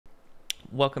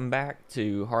Welcome back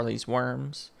to Harley's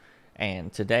Worms,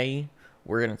 and today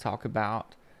we're going to talk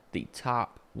about the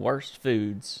top worst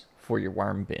foods for your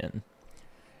worm bin.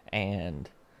 And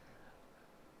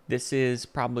this is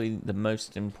probably the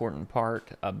most important part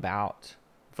about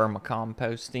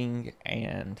vermicomposting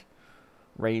and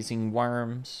raising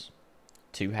worms,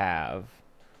 to have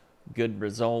good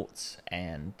results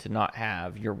and to not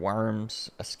have your worms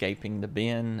escaping the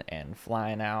bin and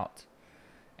flying out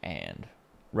and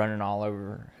running all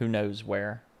over who knows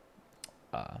where.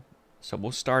 So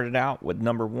we'll start it out with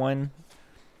number one,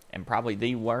 and probably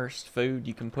the worst food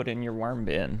you can put in your worm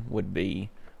bin would be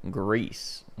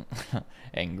grease.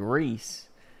 And grease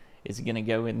is going to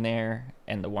go in there,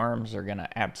 and the worms are going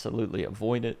to absolutely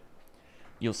avoid it.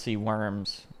 You'll see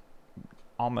worms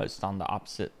almost on the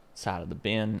opposite side of the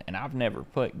bin, and I've never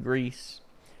put grease.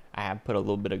 I have put a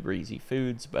little bit of greasy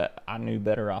foods, but I knew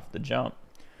better off the jump.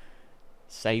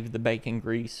 Save the bacon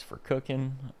grease for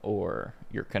cooking or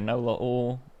your canola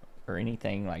oil or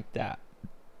anything like that.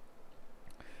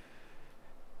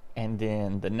 And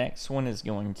then the next one is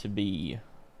going to be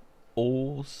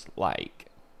oils like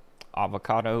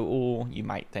avocado oil. You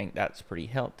might think that's pretty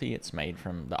healthy. It's made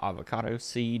from the avocado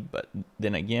seed, but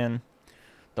then again,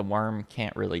 the worm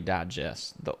can't really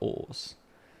digest the oils.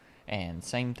 And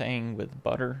same thing with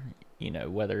butter,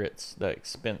 whether it's the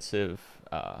expensive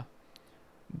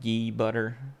ghee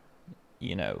butter,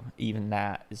 even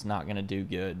that is not going to do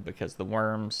good, because the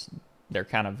worms, they're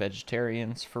kind of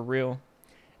vegetarians for real,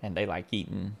 and they like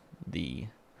eating the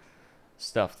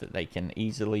stuff that they can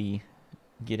easily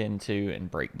get into and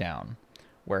break down.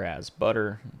 Whereas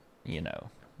butter,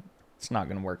 it's not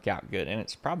going to work out good, and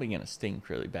it's probably going to stink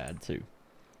really bad too.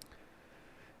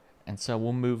 And so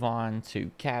we'll move on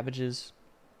to cabbages.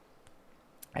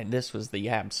 And this was the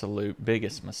absolute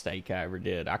biggest mistake I ever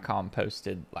did. I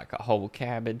composted like a whole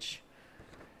cabbage,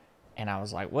 and I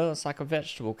was like, well, it's like a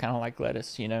vegetable, kind of like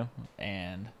lettuce,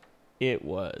 and it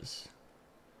was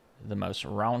the most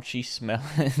raunchy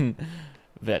smelling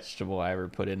vegetable I ever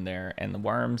put in there, and the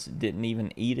worms didn't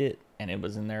even eat it, and it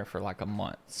was in there for like a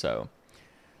month. So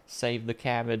save the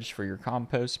cabbage for your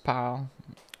compost pile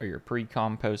or your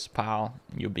pre-compost pile.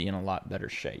 You'll be in a lot better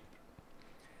shape,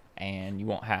 and you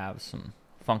won't have some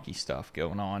funky stuff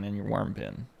going on in your worm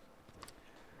bin.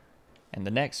 And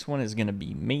the next one is going to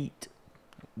be meat,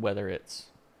 whether it's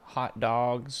hot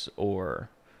dogs or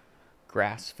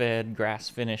grass-fed,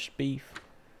 grass-finished beef,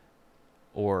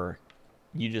 or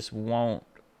you just won't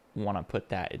want to put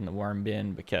that in the worm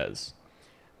bin, because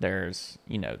there's,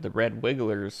 the red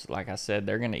wigglers, like I said,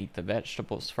 they're going to eat the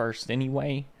vegetables first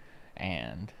anyway,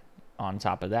 and on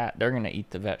top of that, they're going to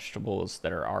eat the vegetables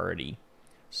that are already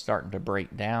starting to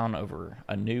break down over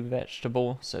a new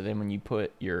vegetable. So then when you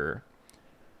put your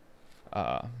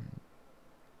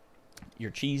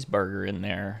cheeseburger in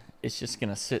there, it's just going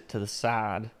to sit to the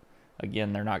side.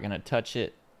 Again, they're not going to touch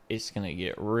it. It's going to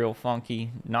get real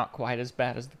funky. Not quite as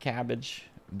bad as the cabbage,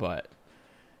 but,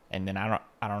 and then I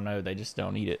don't know, they just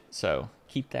don't eat it. So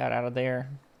keep that out of there.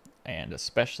 And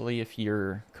especially if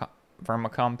you're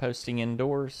vermicomposting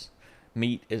indoors,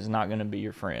 meat is not going to be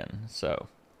your friend. So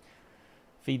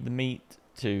feed the meat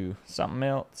to something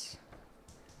else.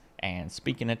 And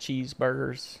speaking of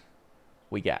cheeseburgers,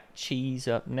 we got cheese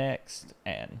up next.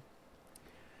 And,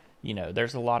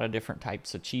 there's a lot of different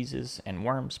types of cheeses, and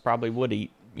worms probably would eat,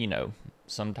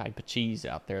 some type of cheese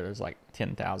out there. There's like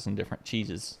 10,000 different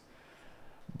cheeses.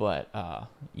 But,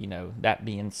 that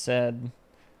being said,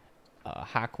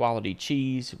 high quality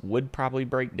cheese would probably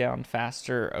break down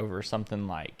faster over something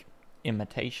like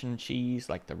imitation cheese,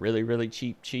 like the really, really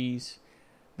cheap cheese.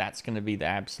 That's going to be the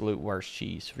absolute worst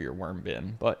cheese for your worm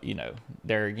bin. But,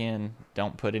 there again,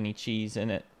 don't put any cheese in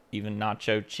it, even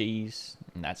nacho cheese.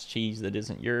 And that's cheese that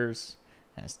isn't yours.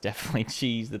 And it's definitely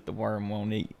cheese that the worm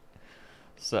won't eat.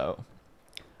 So,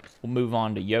 we'll move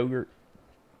on to yogurt.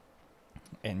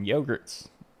 And yogurt's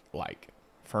like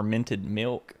fermented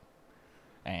milk.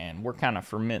 And we're kind of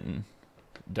fermenting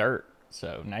dirt.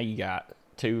 So, now you got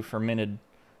two fermented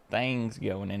things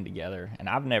going in together. And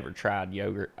I've never tried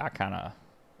yogurt.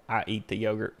 I eat the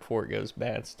yogurt before it goes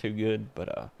bad. It's too good.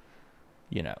 But,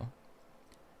 you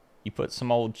put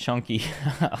some old chunky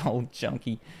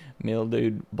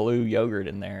mildewed blue yogurt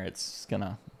in there, it's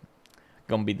gonna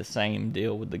be the same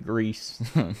deal with the grease.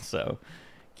 So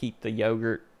keep the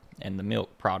yogurt and the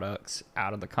milk products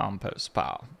out of the compost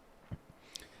pile.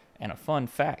 And a fun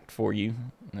fact for you,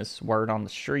 this word on the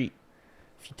street,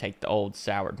 if you take the old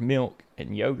soured milk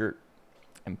and yogurt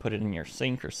and put it in your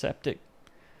sink or septic,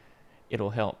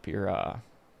 it'll help your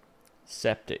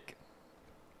septic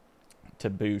to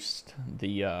boost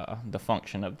the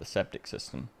function of the septic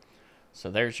system. So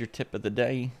there's your tip of the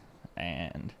day,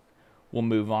 and we'll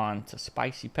move on to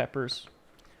spicy peppers,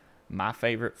 my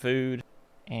favorite food.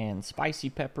 And spicy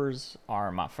peppers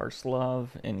are my first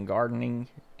love in gardening,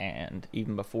 and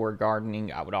even before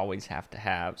gardening, I would always have to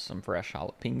have some fresh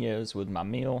jalapenos with my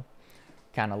meal.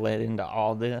 Kind of led into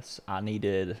all this. I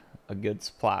needed a good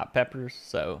supply of peppers,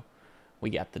 so we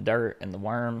got the dirt and the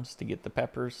worms to get the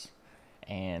peppers,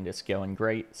 and it's going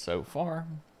great so far.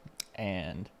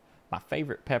 And my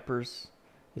favorite peppers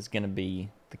is going to be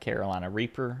the Carolina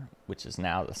Reaper, which is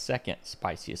now the second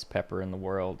spiciest pepper in the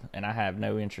world, and I have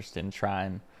no interest in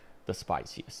trying the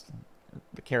spiciest.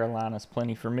 The Carolina's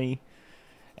plenty for me,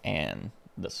 and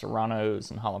the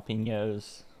Serranos and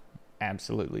jalapenos,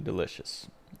 absolutely delicious.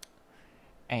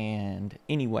 And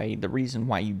anyway, the reason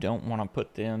why you don't want to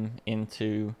put them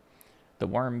into the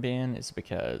worm bin is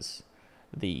because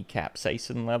the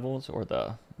capsaicin levels, or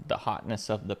the hotness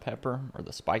of the pepper, or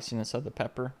the spiciness of the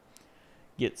pepper,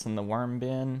 gets in the worm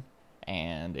bin,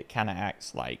 and it kind of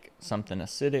acts like something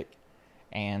acidic,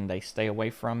 and they stay away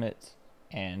from it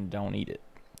and don't eat it.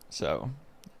 So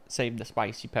save the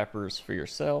spicy peppers for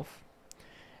yourself.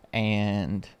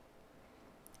 And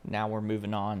now we're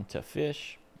moving on to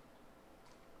fish.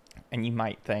 And you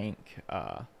might think,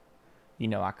 I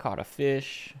caught a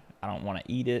fish, I don't want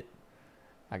to eat it,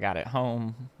 I got it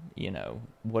home,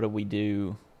 what do we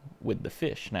do with the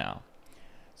fish now?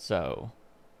 So,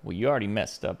 well, you already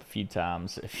messed up a few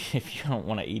times if you don't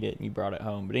want to eat it and you brought it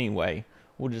home. But anyway,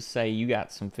 we'll just say you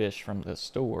got some fish from the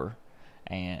store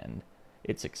and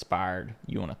it's expired.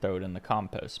 You want to throw it in the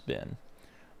compost bin.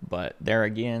 But there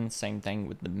again, same thing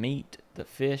with the meat. The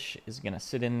fish is going to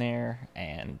sit in there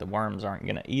and the worms aren't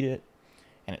going to eat it.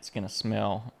 And it's going to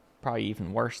smell probably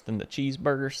even worse than the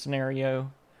cheeseburger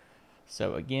scenario.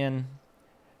 So again,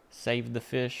 save the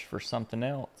fish for something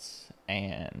else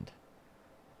and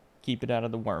keep it out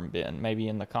of the worm bin. Maybe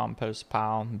in the compost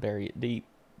pile, bury it deep.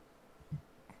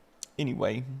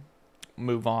 Anyway,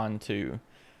 move on to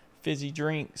fizzy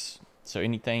drinks. So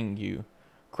anything you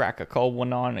crack a cold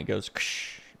one on, it goes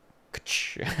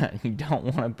you don't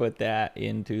want to put that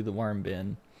into the worm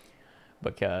bin,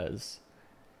 because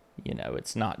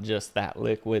it's not just that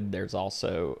liquid. There's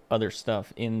also other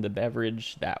stuff in the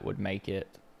beverage that would make it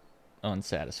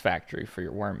unsatisfactory for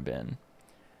your worm bin.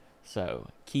 So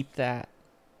keep that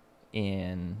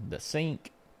in the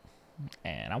sink,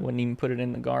 and I wouldn't even put it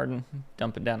in the garden.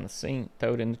 Dump it down the sink,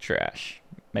 throw it in the trash.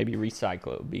 Maybe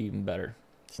recycle it would be even better,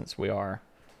 since we are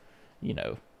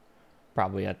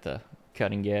probably at the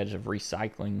cutting edge of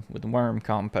recycling with worm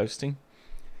composting.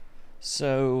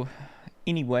 So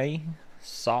anyway,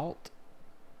 salt.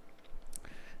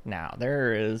 Now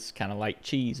there is, kind of like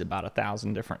cheese, about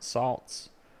 1,000 different salts,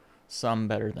 some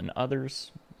better than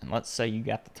others. And let's say you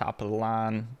got the top of the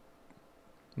line,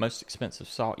 most expensive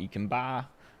salt you can buy,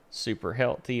 super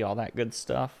healthy, all that good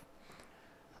stuff.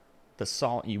 The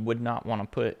salt you would not want to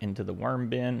put into the worm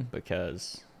bin,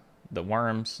 because the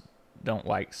worms don't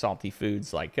like salty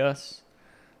foods like us.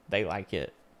 They like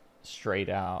it straight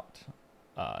out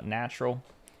natural.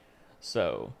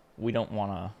 So we don't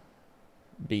want to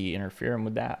be interfering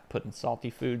with that, putting salty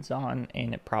foods on,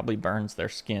 and it probably burns their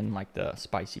skin like the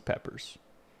spicy peppers.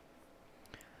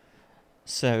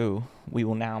 So we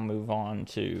will now move on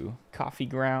to coffee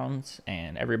grounds,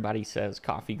 and everybody says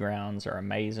coffee grounds are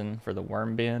amazing for the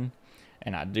worm bin,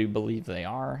 and I do believe they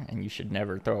are, and you should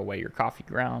never throw away your coffee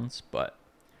grounds. But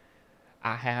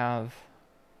I have,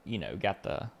 got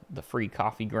the free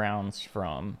coffee grounds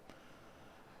from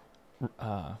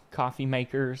coffee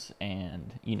makers,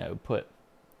 and, put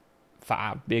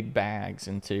 5 big bags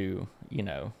into,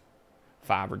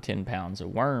 5 or 10 pounds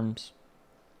of worms,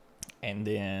 and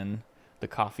then the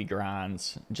coffee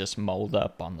grinds just mold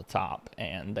up on the top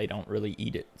and they don't really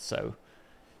eat it. So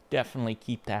definitely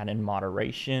keep that in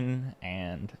moderation,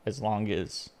 and as long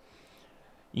as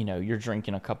you're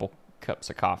drinking a couple cups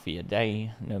of coffee a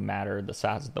day, no matter the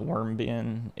size of the worm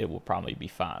bin, it will probably be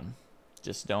fine.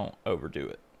 Just don't overdo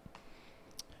it.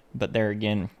 But there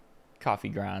again, coffee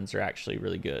grinds are actually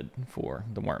really good for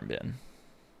the worm bin.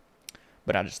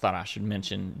 But I just thought I should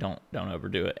mention, don't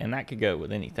overdo it. And that could go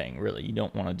with anything, really. You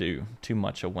don't want to do too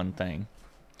much of one thing.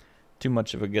 Too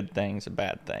much of a good thing is a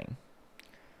bad thing.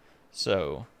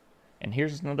 So, and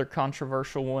here's another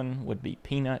controversial one, would be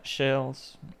peanut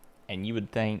shells. And you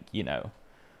would think,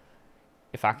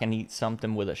 if I can eat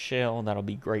something with a shell, that'll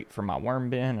be great for my worm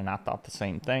bin. And I thought the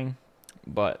same thing.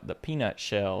 But the peanut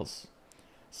shells,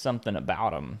 something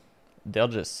about them, they'll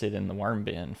just sit in the worm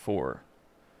bin for,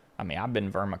 I've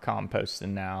been vermicomposting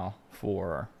now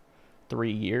for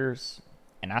 3 years,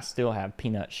 And I still have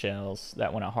peanut shells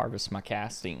that when I harvest my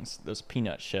castings, those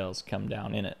peanut shells come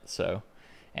down in it. So,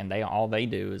 and all they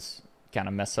do is kind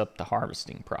of mess up the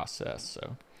harvesting process.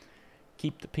 So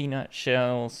keep the peanut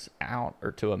shells out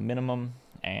or to a minimum,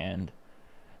 and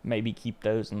maybe keep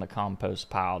those in the compost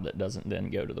pile that doesn't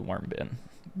then go to the worm bin.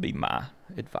 Be my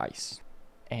advice.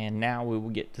 And now we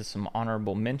will get to some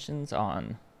honorable mentions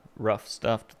on rough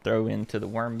stuff to throw into the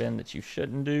worm bin that you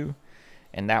shouldn't do.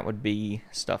 And that would be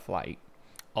stuff like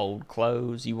old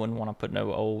clothes. You wouldn't want to put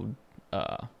no old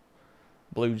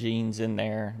blue jeans in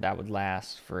there. That would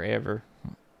last forever.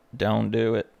 Don't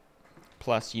do it.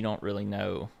 Plus, you don't really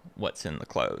know what's in the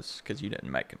clothes because you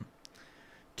didn't make them.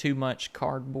 Too much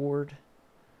cardboard.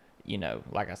 You know,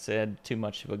 like I said, too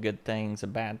much of a good thing's a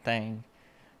bad thing.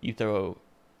 You do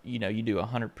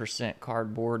 100%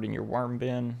 cardboard in your worm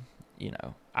bin. You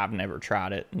know, I've never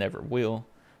tried it, never will,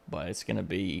 but it's going to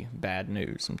be bad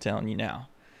news, I'm telling you now.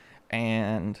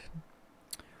 And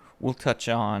we'll touch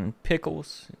on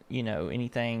pickles. You know,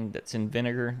 anything that's in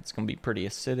vinegar, it's going to be pretty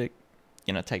acidic.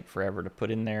 Going to take forever to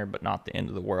put in there, but not the end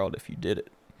of the world if you did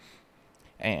it.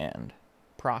 And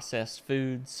processed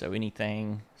foods, so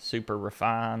anything super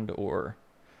refined or,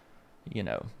 you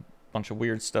know, bunch of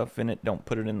weird stuff in it, don't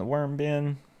put it in the worm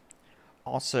bin.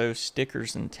 Also,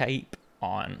 stickers and tape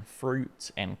on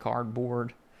fruits and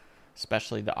cardboard,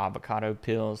 especially the avocado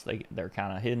peels. They're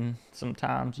kind of hidden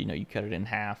sometimes. You know, you cut it in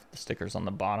half, the sticker's on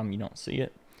the bottom, you don't see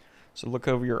it. So look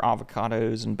over your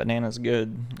avocados and bananas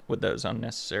good with those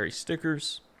unnecessary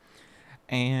stickers.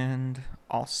 And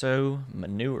also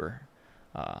manure.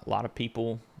 A lot of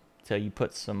people tell you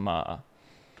put some,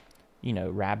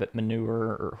 rabbit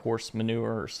manure or horse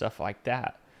manure or stuff like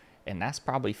that. And that's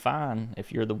probably fine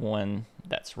if you're the one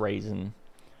that's raising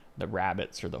the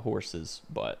rabbits or the horses.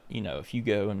 But, you know, if you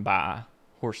go and buy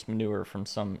horse manure from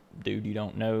some dude you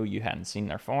don't know, you hadn't seen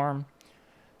their farm,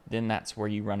 then that's where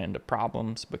you run into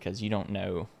problems because you don't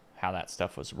know how that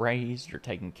stuff was raised or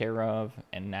taken care of.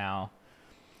 And now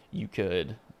you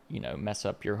could, mess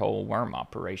up your whole worm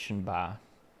operation by,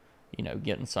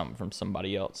 getting something from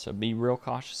somebody else. So be real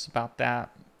cautious about that.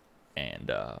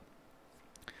 And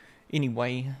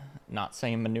anyway, not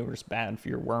saying manure's bad for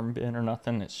your worm bin or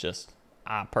nothing. It's just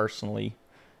I personally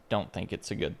don't think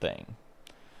it's a good thing.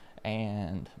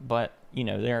 But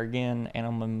there again,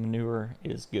 animal manure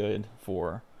is good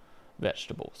for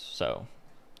vegetables. So,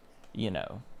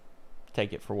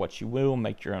 take it for what you will,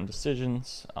 make your own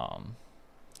decisions.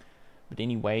 But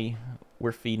anyway,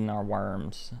 we're feeding our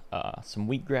worms some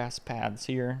wheatgrass pads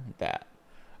here that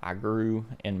I grew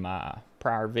in my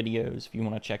prior videos, if you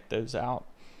want to check those out.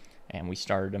 And we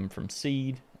started them from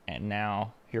seed, and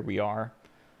now here we are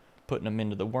putting them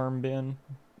into the worm bin.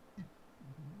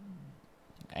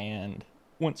 And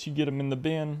once you get them in the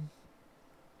bin,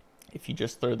 if you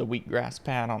just throw the wheatgrass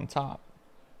pad on top,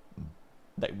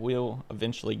 they will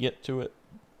eventually get to it.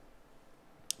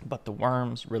 But the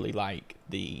worms really like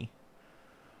the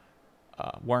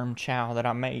worm chow that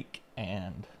I make,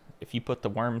 and if you put the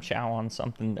worm chow on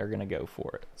something, they're gonna go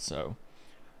for it. So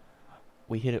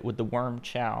we hit it with the worm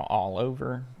chow all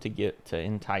over to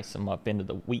entice them up into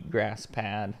the wheatgrass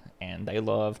pad, and they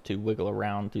love to wiggle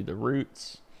around through the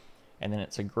roots. And then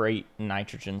it's a great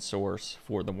nitrogen source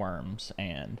for the worms.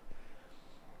 And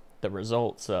the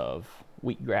results of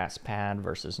wheatgrass pad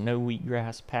versus no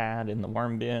wheatgrass pad in the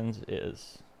worm bins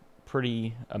is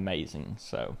pretty amazing.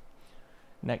 So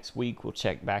next week we'll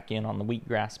check back in on the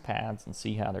wheatgrass pads and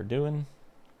see how they're doing.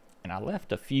 And I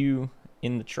left a few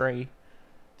in the tray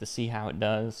to see how it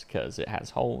does because it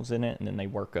has holes in it, and then they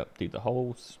work up through the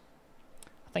holes.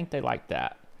 I think they like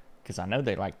that because I know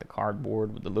they like the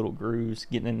cardboard with the little grooves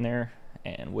getting in there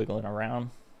and wiggling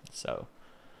around. So,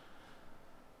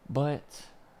 but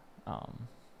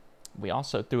we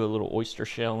also threw a little oyster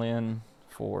shell in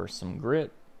for some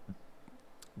grit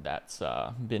that's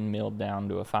been milled down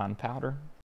to a fine powder.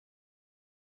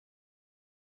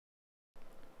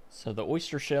 So the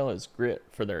oyster shell is grit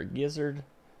for their gizzard,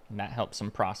 and that helps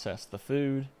them process the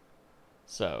food.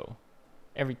 So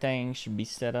everything should be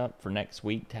set up for next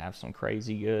week to have some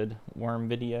crazy good worm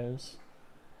videos.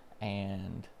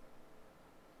 And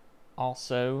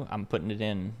also, I'm putting it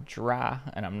in dry,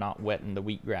 and I'm not wetting the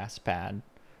wheatgrass pad.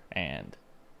 And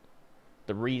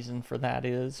the reason for that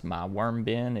is my worm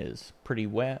bin is pretty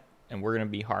wet, and we're going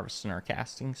to be harvesting our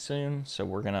castings soon. So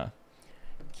we're going to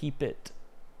keep it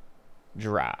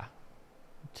dry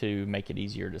to make it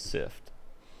easier to sift.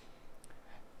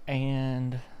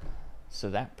 And so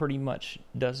that pretty much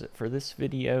does it for this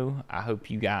video. I hope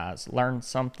you guys learned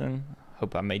something.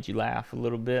 Hope I made you laugh a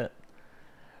little bit.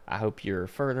 I hope you're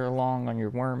further along on your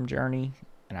worm journey,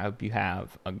 and I hope you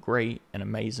have a great and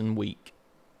amazing week.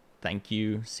 Thank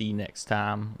you. See you next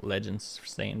time. Legends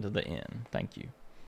stand to the end. Thank you.